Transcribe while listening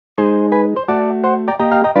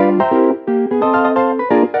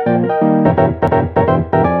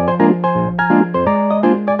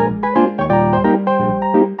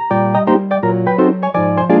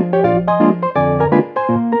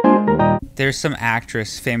there's some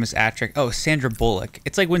actress, famous actress. Oh, Sandra Bullock.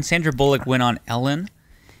 It's like when Sandra Bullock went on Ellen,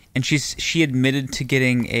 and she admitted to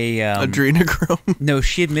getting a adrenochrome. No,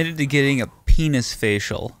 she admitted to getting a penis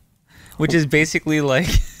facial, which is basically like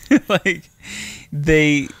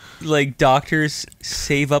doctors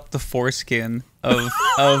save up the foreskin of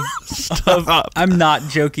I'm not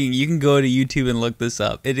joking. You can go to YouTube and look this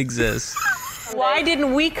up. It exists. Why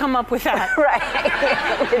didn't we come up with that?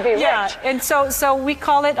 Right. Yeah, and so we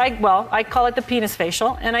call it. I call it the penis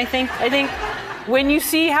facial, and I think when you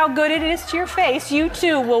see how good it is to your face, you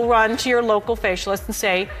too will run to your local facialist and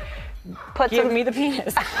say, "Give me the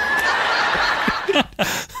penis."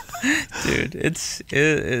 Dude,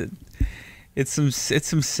 it's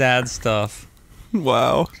some sad stuff.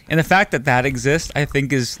 Wow. And the fact that exists, I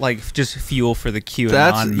think, is like just fuel for the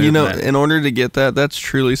QAnon movement. You know, in order to get that, that's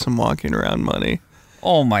truly some walking around money.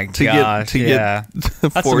 Oh my gosh, yeah.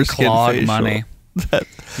 That's some clog money.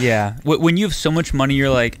 Yeah. When you have so much money, you're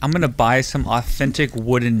like, I'm going to buy some authentic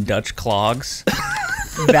wooden Dutch clogs.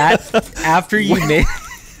 That, after you make...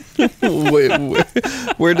 Wait,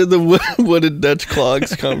 where did the wooden Dutch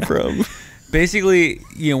clogs come from? Basically,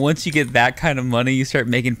 once you get that kind of money, you start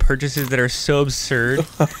making purchases that are so absurd.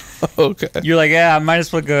 Okay. You're like, I might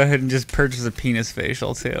as well go ahead and just purchase a penis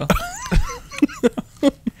facial, too.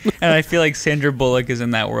 And I feel like Sandra Bullock is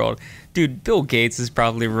in that world. Dude, Bill Gates is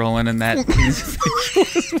probably rolling in that penis facial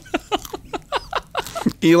as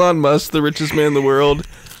well. Elon Musk, the richest man in the world,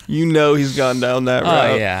 he's gone down that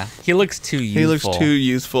route. Oh, yeah. He looks too youthful. He looks too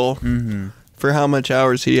youthful for how much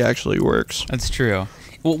hours he actually works. That's true.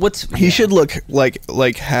 Well, he should look like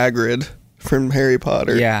Hagrid from Harry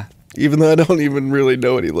Potter. Yeah. Even though I don't even really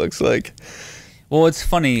know what he looks like. Well, it's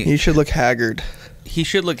funny. He should look haggard. He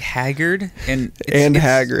should look haggard and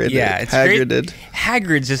Hagrid. Yeah, it's Hagrided. Great.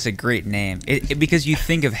 Hagrid's just a great name because you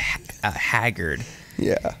think of Haggard.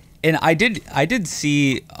 Yeah. And I did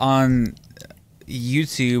see on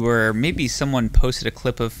YouTube, or maybe someone posted a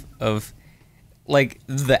clip of like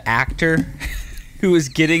the actor who was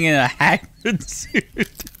getting in a Hagrid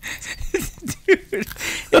suit. Dude,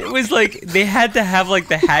 it was like they had to have like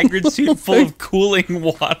the Hagrid suit full of cooling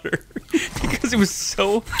water because it was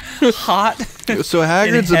so hot. So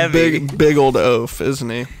Hagrid's a big old oaf, isn't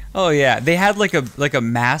he? Oh yeah, they had like a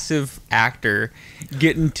massive actor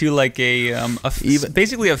get into like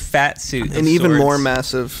basically a fat suit, an even more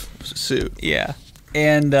massive suit. Yeah,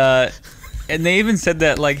 and they even said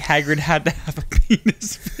that like Hagrid had to have a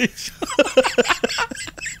penis facial.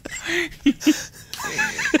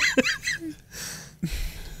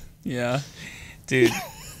 Yeah, dude.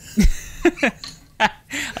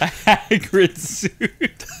 A Hagrid suit.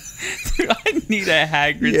 Dude, I need a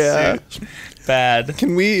Hagrid suit. Bad.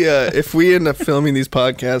 Can we, if we end up filming these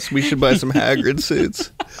podcasts, we should buy some Hagrid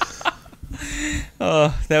suits.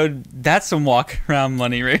 Oh, that's some walk around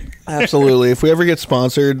money, right? Absolutely. If we ever get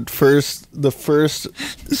sponsored, the first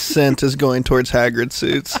cent is going towards Hagrid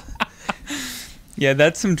suits. Yeah,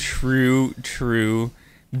 that's some true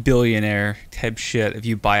billionaire type shit if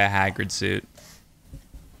you buy a Hagrid suit.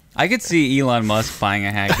 I could see Elon Musk buying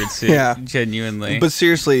a Hagrid suit, yeah, genuinely. But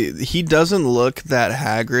seriously, he doesn't look that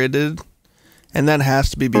Hagrided, and that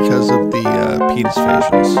has to be because of the penis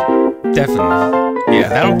facials. Definitely. Yeah,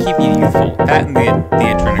 that'll keep you youthful. That and the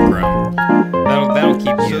adrenochrome. That'll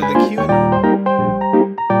keep you... So the Q&A...